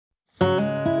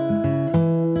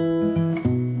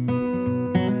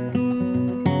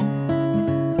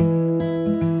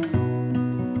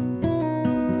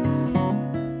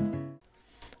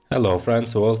Hello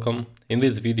friends, welcome. In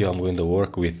this video I'm going to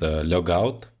work with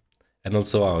logout, and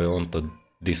also I want to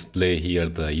display here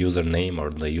the username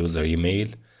or the user email,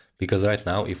 because right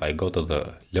now if I go to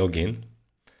the login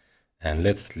and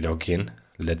let's log in,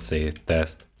 let's say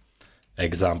test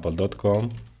example.com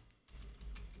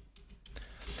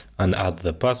and add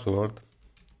the password,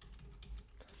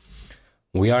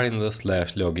 we are in the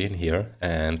 /login here,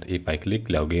 and if I click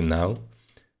login now,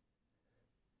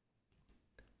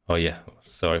 oh yeah,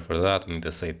 sorry for that, we need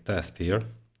to say test here.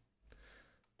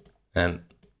 And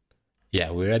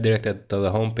yeah, we redirected to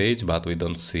the home page, but we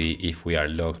don't see if we are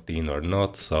logged in or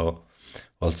not. So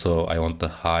also I want to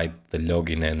hide the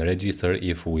login and register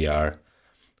if we are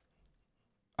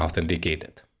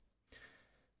authenticated.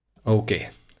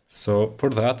 Okay, so for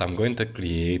that I'm going to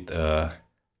create a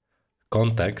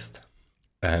context,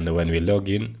 and when we log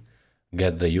in,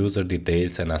 get the user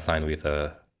details and assign with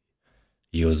a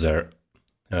user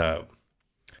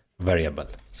variable.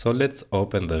 So let's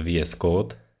open the VS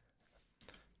Code.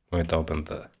 I'm going to open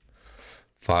the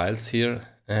files here,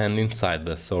 and inside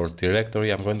the source directory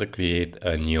I'm going to create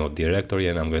a new directory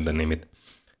and I'm going to name it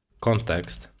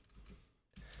context,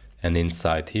 and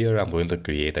inside here I'm going to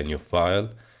create a new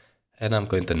file and I'm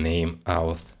going to name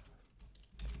auth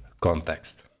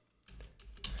context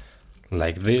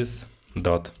like this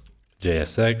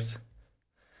 .jsx,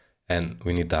 and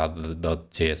we need to add the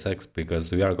 .jsx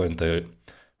because we are going to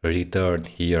return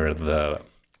here the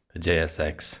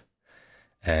JSX,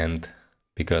 and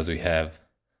because we have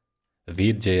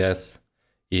with.js,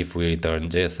 if we return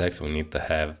JSX we need to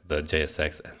have the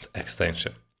JSX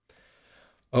extension.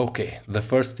 Okay, the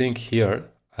first thing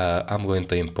here, I'm going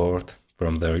to import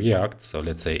from the React, so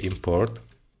let's say import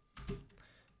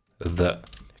the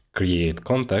create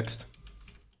context.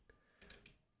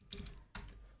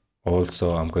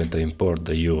 Also I'm going to import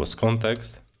the use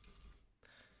context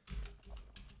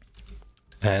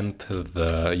and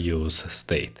the use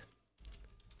state.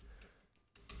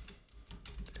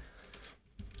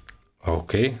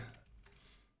 Okay,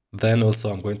 then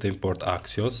also I'm going to import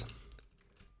Axios,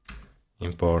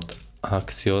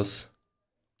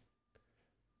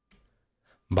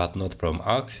 but not from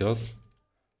Axios,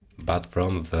 but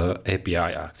from the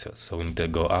API Axios. So we need to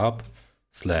go up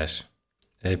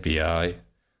 /API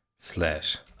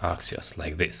 /Axios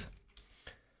like this.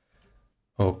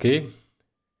 Okay,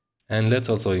 and let's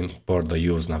also import the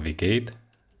use navigate,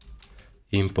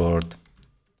 import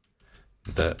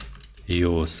the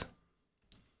use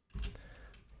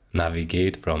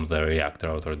navigate from the React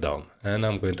router DOM, and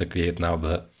I'm going to create now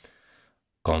the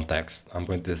context. I'm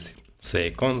going to say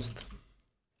const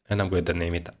and I'm going to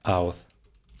name it auth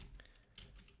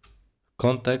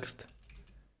context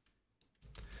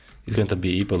is going to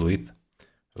be equal with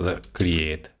the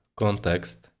create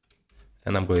context,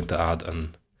 and I'm going to add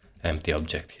an empty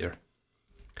object here.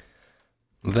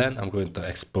 Then I'm going to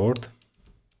export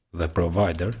the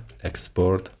provider,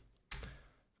 export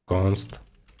const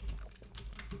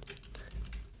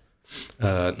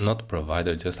not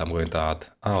provider, just I'm going to add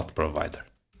auth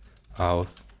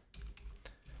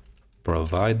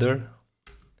provider,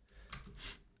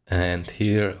 and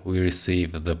here we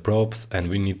receive the props and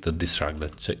we need to distract the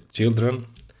children.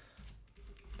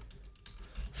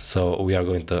 So we are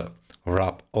going to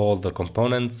wrap all the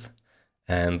components,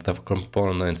 and the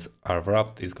components are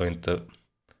wrapped is going to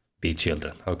be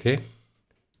children. Okay,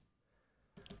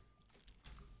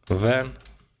 then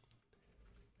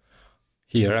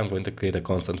here I'm going to create a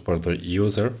constant for the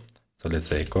user. So let's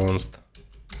say const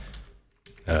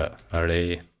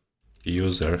array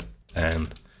user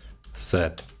and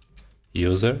set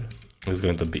user is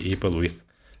going to be equal with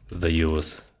the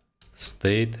use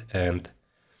state, and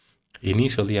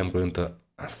initially I'm going to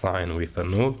assign with a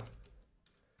null.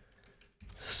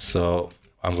 So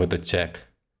I'm going to check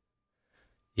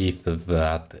if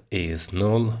that is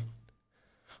null.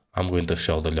 I'm going to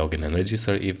show the login and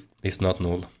register if it's not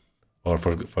null, or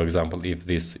for example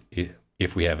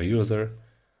if we have a user,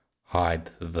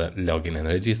 hide the login and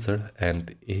register,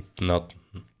 and if not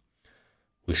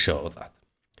we show that.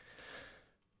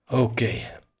 Okay,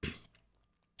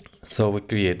 so we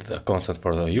create a constant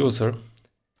for the user.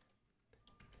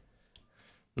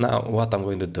 Now what I'm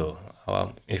going to do,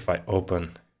 if I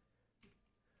open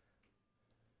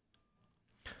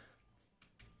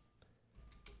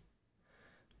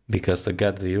because to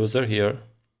get the user here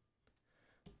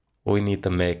we need to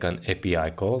make an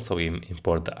API call, so we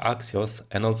import the Axios,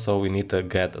 and also we need to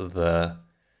get the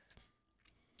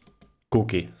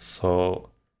cookie. So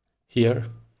here,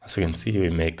 as you can see, we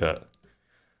make a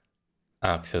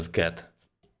Axios get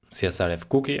CSRF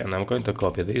cookie, and I'm going to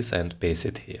copy this and paste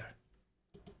it here.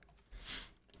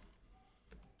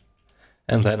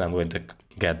 and then I'm going to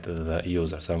get the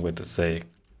user. So I'm going to say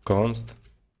const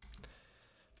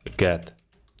get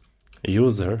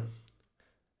user,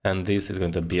 and this is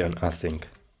going to be an async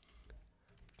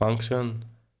function,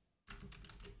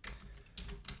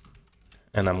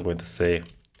 and I'm going to say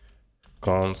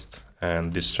const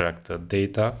and distract the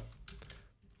data,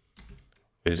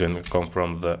 which is going to come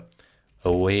from the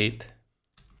await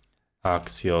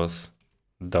axios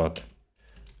dot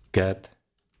get,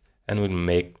 and we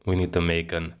need to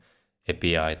make an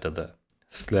API to the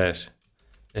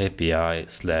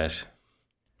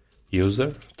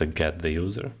 /API/user to get the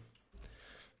user.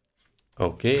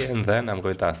 Okay, and then I'm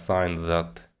going to assign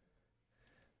that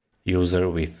user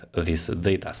with this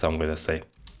data. So I'm going to say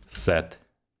set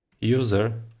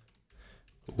user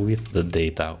with the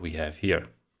data we have here.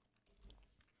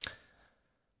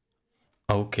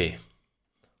 Okay,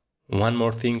 one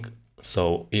more thing.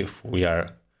 So if we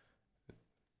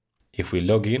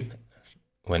log in,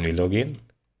 when we log in,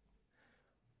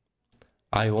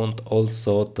 I want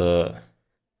also to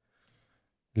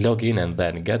log in and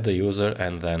then get the user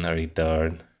and then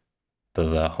return to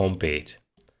the home page.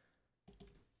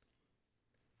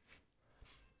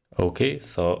 Okay,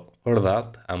 so for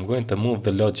that, I'm going to move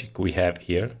the logic we have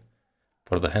here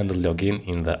for the handle login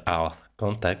in the auth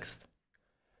context,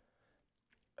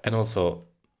 and also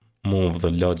move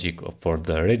the logic for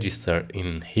the register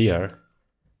in here,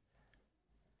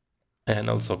 and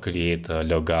also create a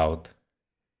logout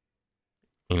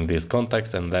in this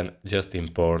context, and then just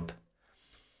import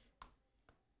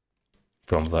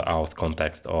from the auth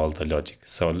context all the logic.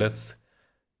 So let's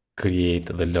create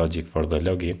the logic for the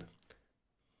login.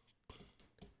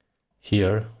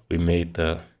 Here we made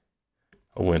I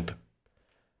want to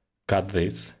cut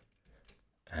this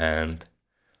and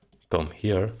come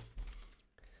here,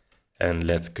 and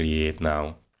let's create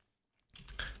now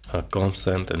a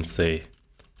constant and say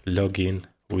login,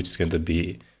 which is going to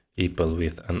be equal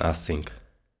with an async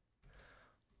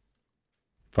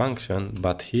function,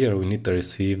 but here we need to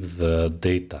receive the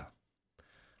data,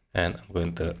 and I'm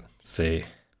going to say,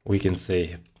 we can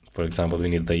say, for example, we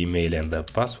need the email and the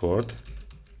password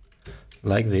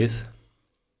like this,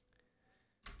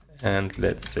 and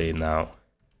let's say now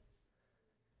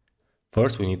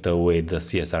first we need to await the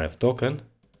CSRF token.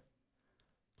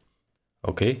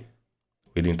 Okay,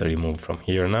 we need to remove from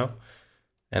here now,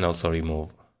 and also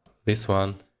remove this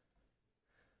one,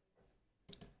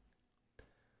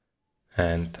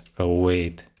 and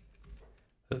await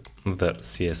the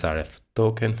CSRF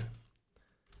token,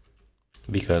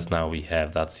 because now we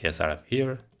have that CSRF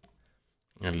here.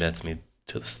 And let me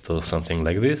just do something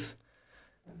like this.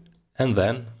 And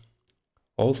then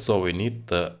also we need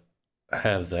to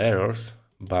have the errors,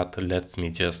 but let me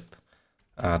just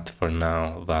add for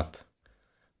now that,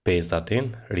 paste that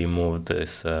in, remove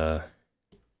this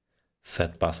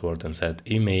set password and set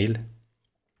email.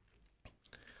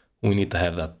 We need to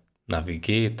have that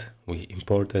navigate, we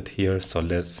imported here, so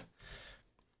let's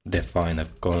define a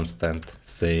constant,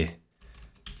 say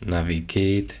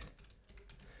navigate,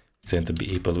 it's going to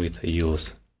be equal with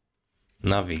use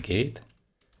navigate.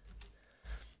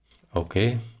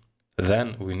 Okay,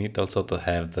 then we need also to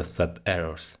have the set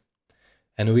errors,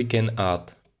 and we can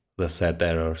add the set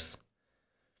errors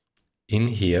in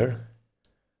here.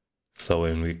 So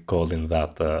when we call in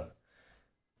that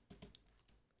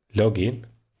login,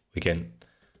 we can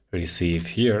receive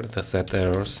here the set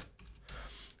errors,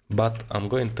 but I'm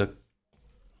going to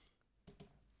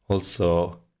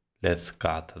also, let's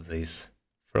cut this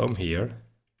from here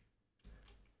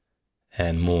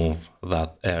and move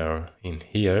that error in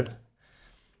here,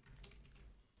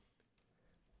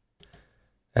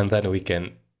 and then we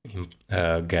can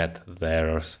get the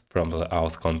errors from the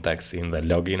auth context in the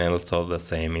login, and also the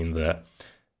same in the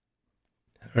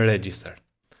register.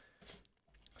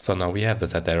 So now we have the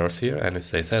set errors here, and we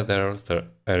say set errors, the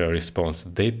error response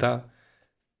data,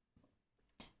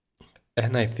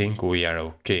 and I think we are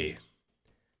okay.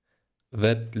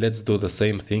 Let's do the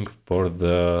same thing for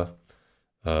the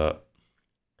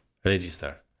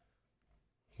register,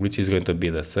 which is going to be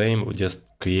the same. We just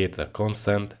create a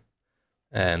constant,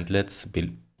 and let's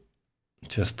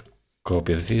just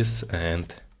copy this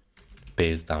and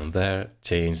paste down there,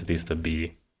 change this to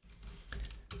be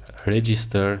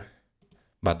register.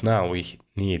 But now we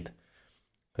need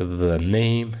the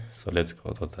name, so let's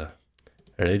go to the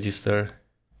register,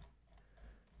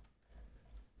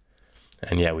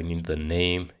 and yeah, we need the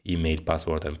name, email,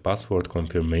 password, and password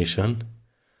confirmation,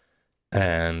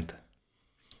 and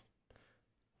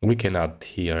we can add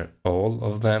here all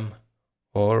of them,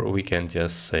 or we can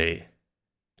just say,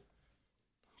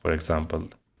 for example,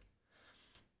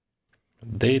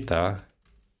 data,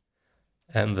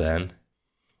 and then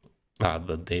add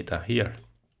the data here.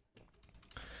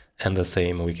 And the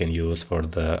same we can use for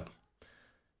the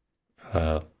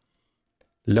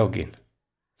login.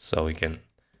 So we can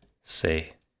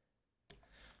say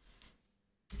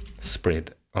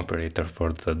spread operator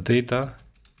for the data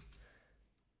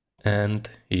and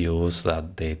use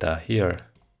that data here.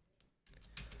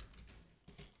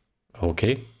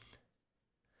 Okay.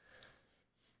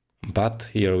 But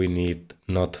here we need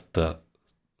not the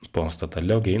post at the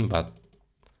login, but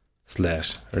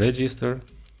 /register.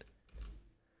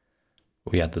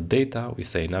 We add the data, we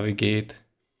say navigate.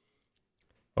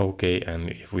 Okay, and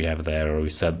if we have the error, we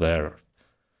set the error.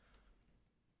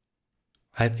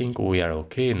 I think we are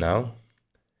okay now.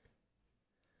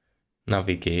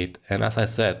 Navigate, and as I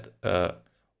said,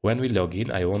 when we log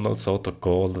in, I want also to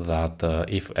call that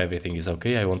if everything is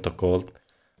okay, I want to call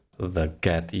the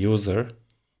get user.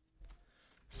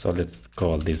 So let's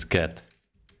call this get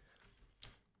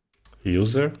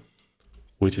user,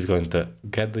 which is going to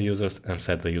get the users and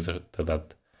set the user to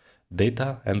that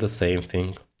data, and the same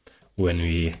thing when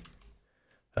we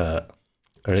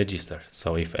register.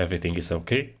 So if everything is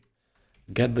okay,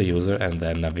 get the user and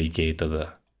then navigate to the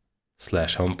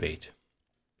 /homepage.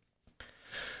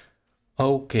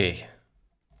 Okay,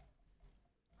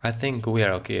 I think we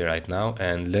are okay right now,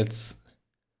 and let's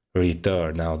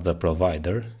return now the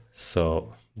provider.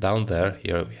 So down there,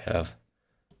 here we have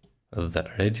the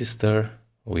register,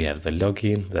 we have the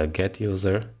login, the get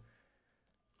user,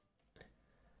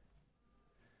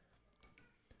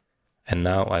 and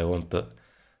now I want to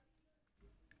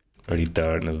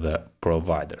return the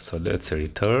provider. So let's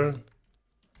return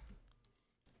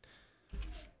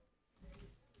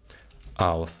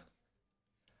auth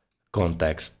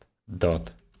context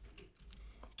dot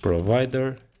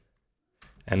provider,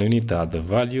 and we need to add the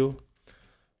value,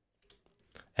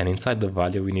 and inside the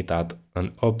value we need to add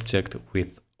an object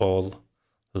with all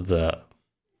the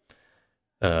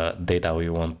data we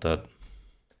want to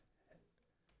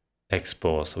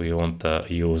expose, we want to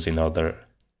use in other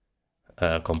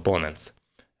components.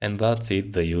 And that's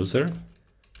it: the user,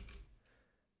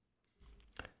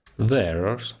 the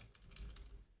errors,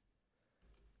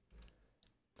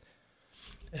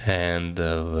 and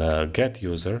the get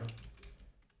user,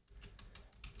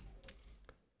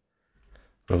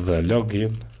 the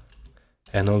login,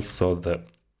 and also the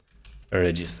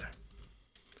register.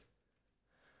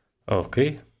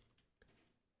 Okay,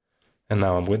 and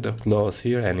now I'm going to close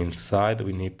here, and inside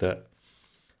we need to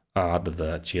add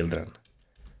the children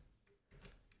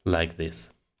like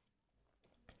this.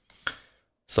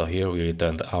 So here we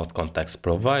return the auth context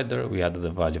provider, we add the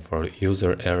value for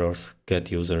user, errors,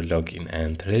 get user, login,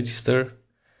 and register.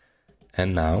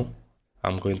 And now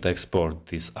I'm going to export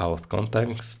this auth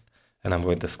context, and I'm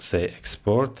going to say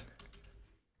export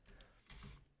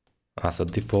as a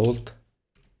default,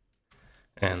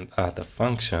 and add a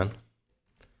function,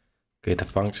 create a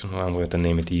function. I'm going to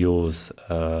name it use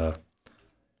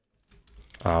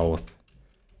auth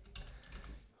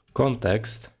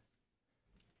context,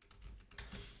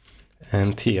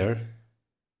 and here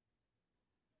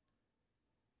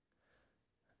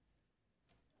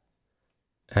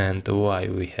and why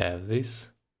we have this?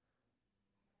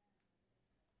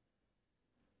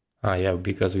 Yeah,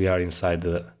 because we are inside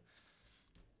the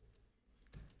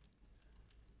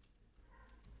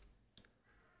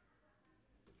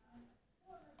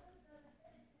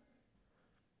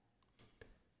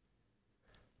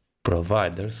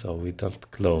provider, so we don't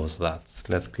close that.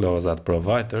 Let's close that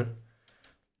provider.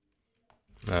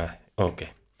 Okay,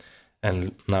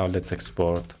 and now let's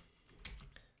export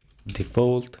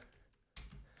default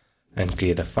and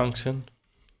create a function,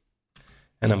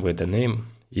 and I'm going to name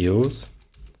use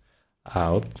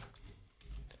auth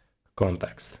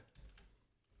context.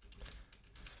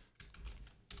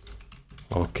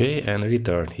 Okay, and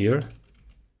return here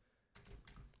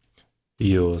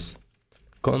use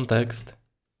context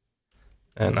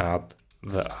and add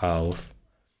the auth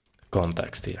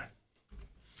context here.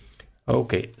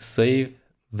 Okay, save.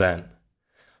 Then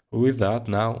with that,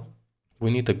 now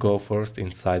we need to go first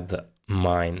inside the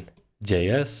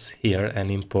main.js here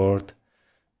and import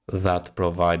that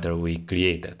provider we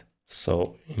created.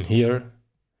 So in here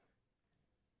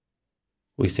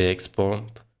we say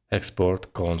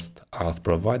export const auth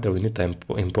provider. We need to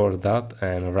import that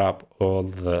and wrap all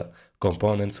the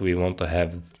components we want to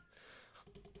have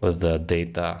the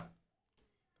data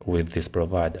with this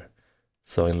provider.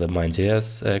 So in the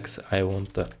main.js X, I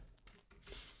want to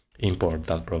import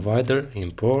that provider,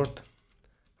 import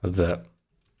the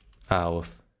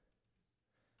auth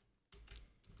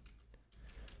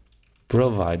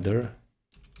provider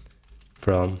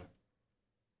from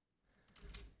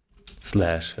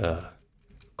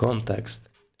context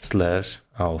slash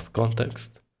auth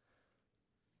context,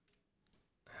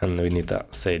 and we need to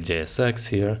say JSX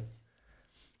here,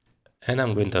 and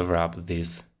I'm going to wrap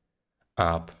this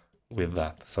up with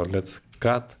that. So let's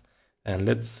cut and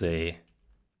let's say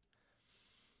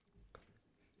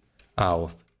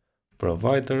auth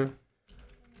provider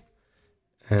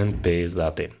and paste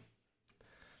that in.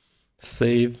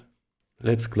 Save.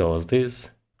 Let's close this.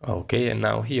 Okay, and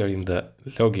now here in the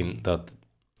login that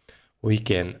we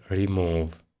can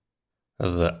remove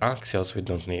the actions. We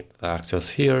don't need the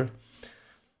actions here.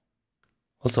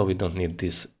 Also, we don't need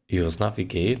this use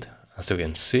navigate, as you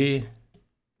can see.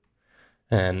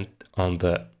 And on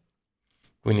the,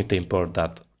 we need to import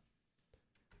that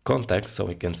context, so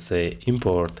we can say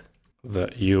import the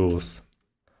use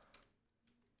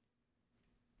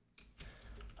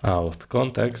auth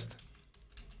context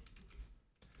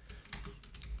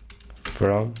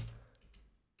from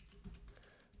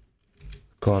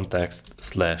context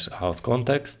slash auth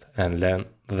context, and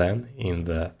then in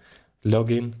the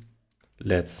login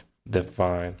let's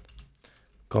define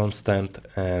constant,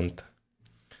 and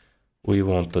we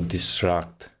want to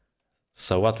destruct.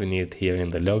 So what we need here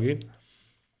in the login,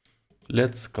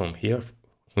 let's come here,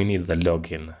 we need the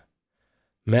login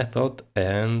method,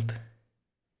 and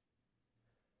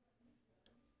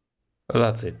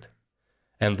that's it,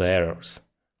 and the errors.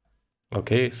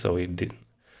 Okay, so we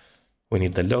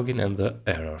need the login and the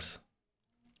errors.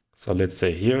 So let's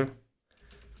say here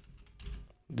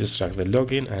destruct the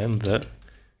login and the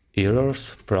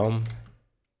errors from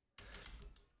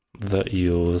the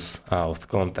use auth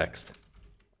context.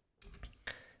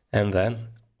 And then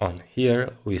on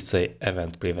here we say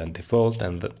event prevent default,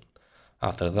 and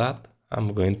after that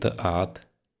I'm going to add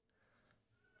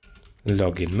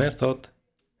login method,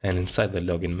 and inside the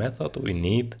login method we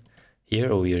need,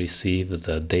 here we receive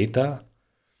the data,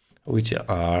 which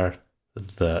are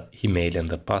the email and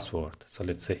the password. So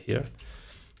let's say here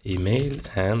email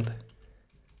and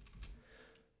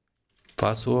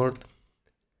password,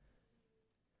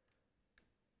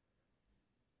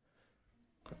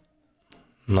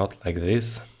 not like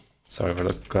this, sorry for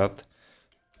the cut,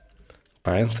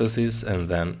 parentheses, and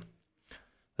then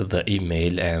the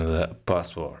email and the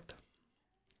password.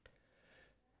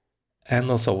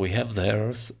 And also we have the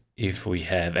errors if we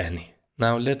have any.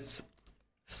 Now let's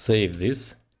save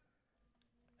this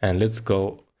and let's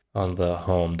go on the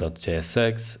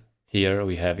home.jsx. Here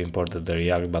we have imported the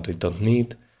React, but we don't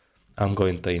need. I'm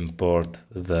going to import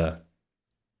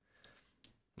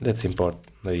let's import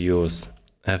the use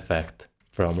effect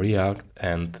from React,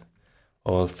 and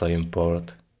also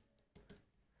import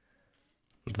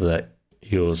the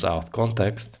use auth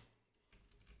context.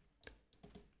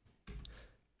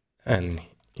 And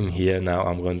in here now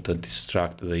I'm going to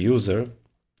destruct the user.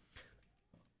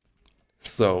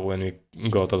 So when we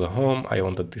go to the home, I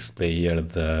want to display here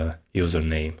the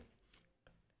username.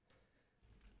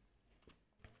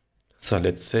 So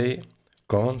let's say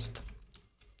const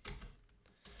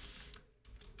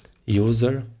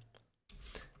user,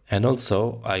 and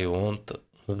also I want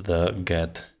the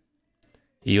get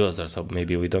user. So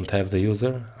maybe we don't have the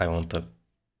user, I want to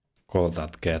call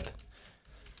that get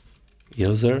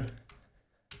user,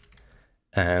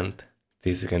 and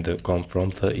this is going to come from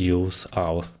the use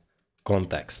auth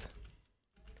context.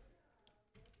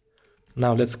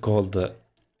 Now let's call the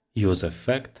use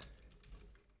effect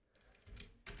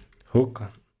hook,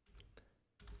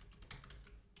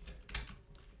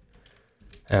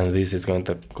 and this is going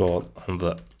to call on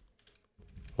the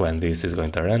when this is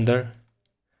going to render.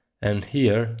 And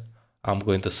here I'm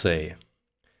going to say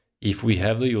if we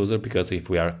have the user, because if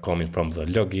we are coming from the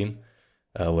login,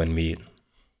 when we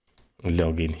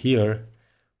log in here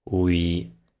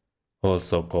we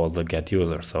also call the get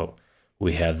user, so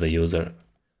we have the user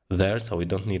there, so we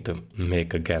don't need to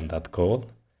make again that call.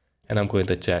 And I'm going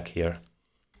to check here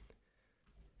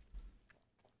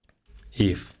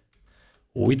if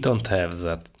we don't have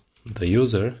the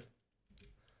user,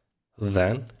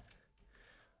 then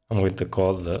I'm going to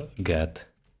call the get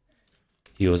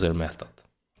user method,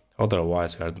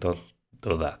 otherwise we don't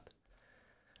do that.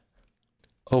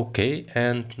 Okay,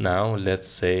 and now let's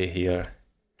say here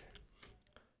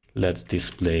let's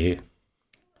display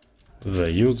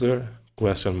the user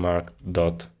question mark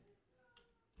dot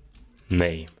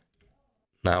name.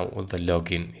 Now the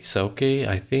login is okay,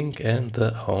 I think, and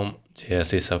the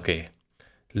home.js is okay.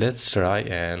 Let's try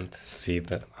and see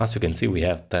that. As you can see, we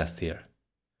have test here,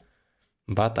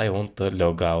 but I want to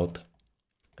log out,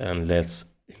 and let's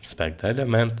inspect the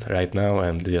element right now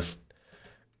and just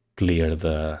clear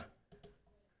the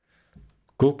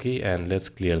cookie, and let's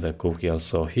clear the cookie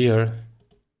also here.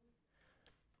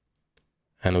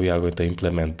 And we are going to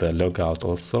implement the logout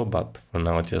also, but for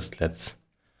now just let's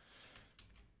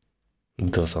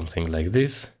do something like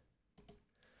this.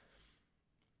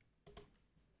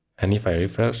 And if I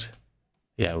refresh,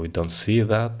 yeah, we don't see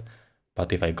that.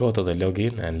 But if I go to the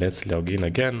login and let's log in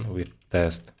again with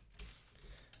test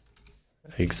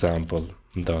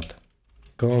example.com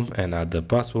and add the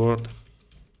password.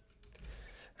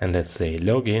 And let's say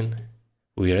login,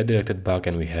 we redirected back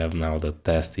and we have now the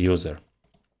test user.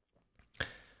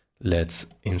 Let's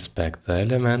inspect the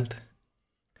element.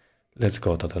 Let's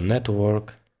go to the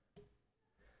network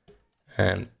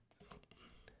and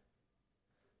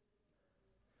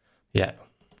yeah,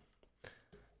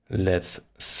 let's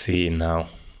see now.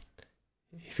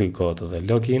 If we go to the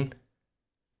login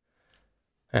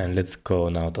and let's go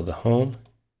now to the home.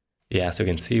 Yeah, as you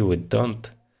can see, we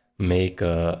don't make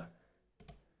a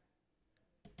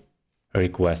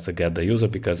request to get the user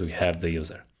because we have the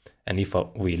user. And if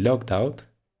we logged out,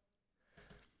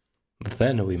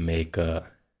 then we make a,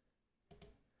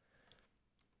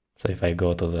 so if I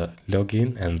go to the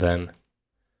login and then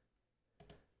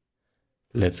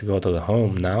let's go to the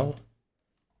home now.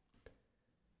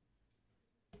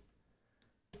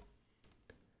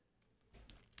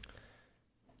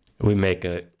 We make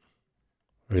a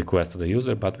request to the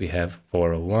user, but we have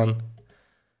 401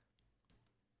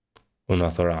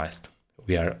 unauthorized.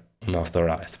 We are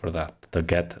unauthorized for that, to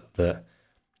get the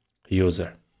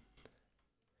user,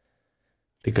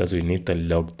 because we need to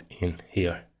log in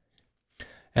here.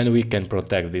 And we can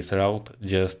protect this route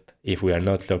just if we are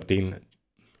not logged in,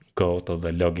 go to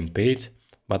the login page.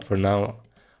 But for now,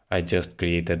 I just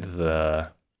created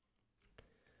the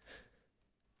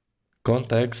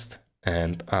context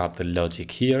and add the logic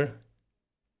here.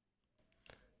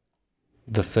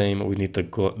 The same we need to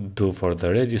do for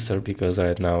the register, because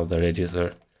right now the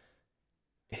register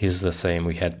is the same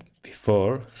we had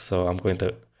before. So I'm going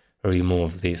to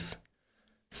remove this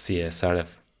CSRF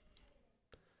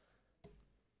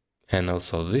and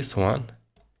also this one,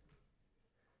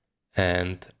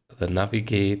 and the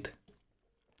navigate,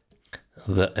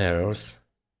 the errors,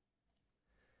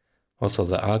 also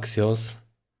the Axios,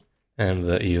 and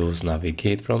the use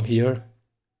navigate from here.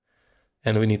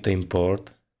 And we need to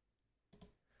import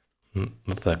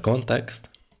the context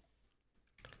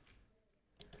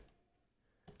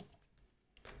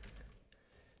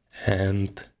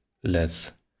and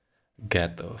let's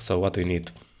get, so what we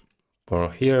need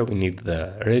for here, we need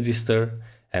the register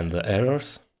and the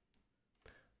errors,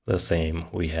 the same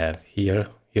we have here.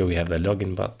 Here we have the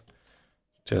login, but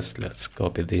just let's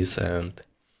copy this and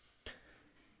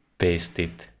paste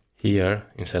it here.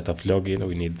 Instead of login,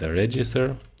 we need the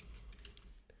register,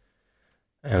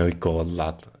 and we call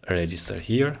that register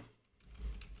here.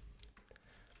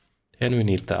 And we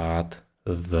need to add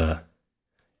the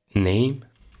name,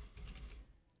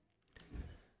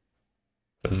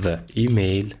 the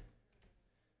email,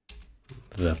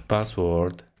 the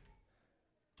password,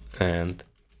 and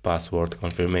password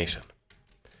confirmation.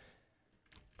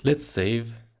 Let's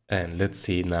save and let's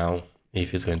see now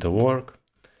if it's going to work.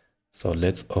 So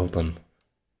let's open.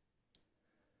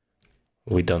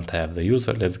 We don't have the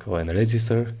user. Let's go and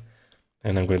register.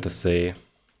 And I'm going to say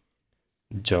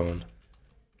john.com.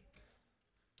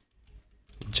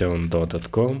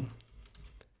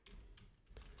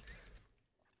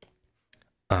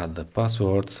 Add the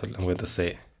password. So I'm going to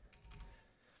say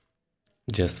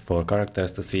just 4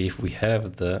 characters to see if we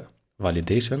have the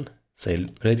validation. Say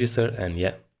register, and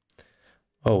yeah.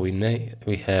 Oh, we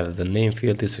have the name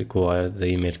field is required, the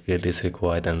email field is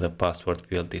required, and the password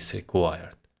field is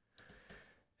required.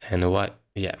 And why?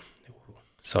 Yeah,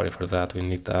 sorry for that. We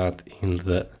need to add in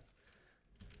the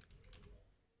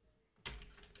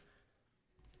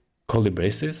curly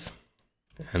braces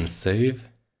and save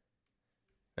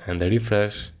and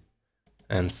refresh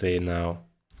and say now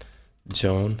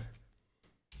john.com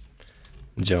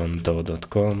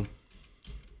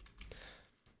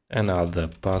and add the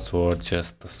password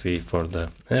just to see for the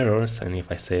errors. And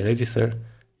if I say register,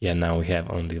 yeah, now we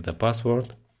have only the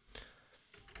password.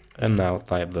 And now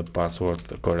type the password,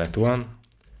 the correct one.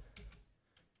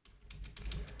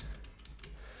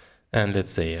 And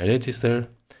let's say register,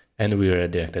 and we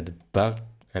redirected back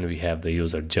and we have the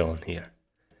user John here.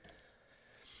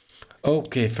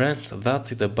 Okay friends,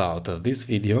 that's it about this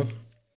video.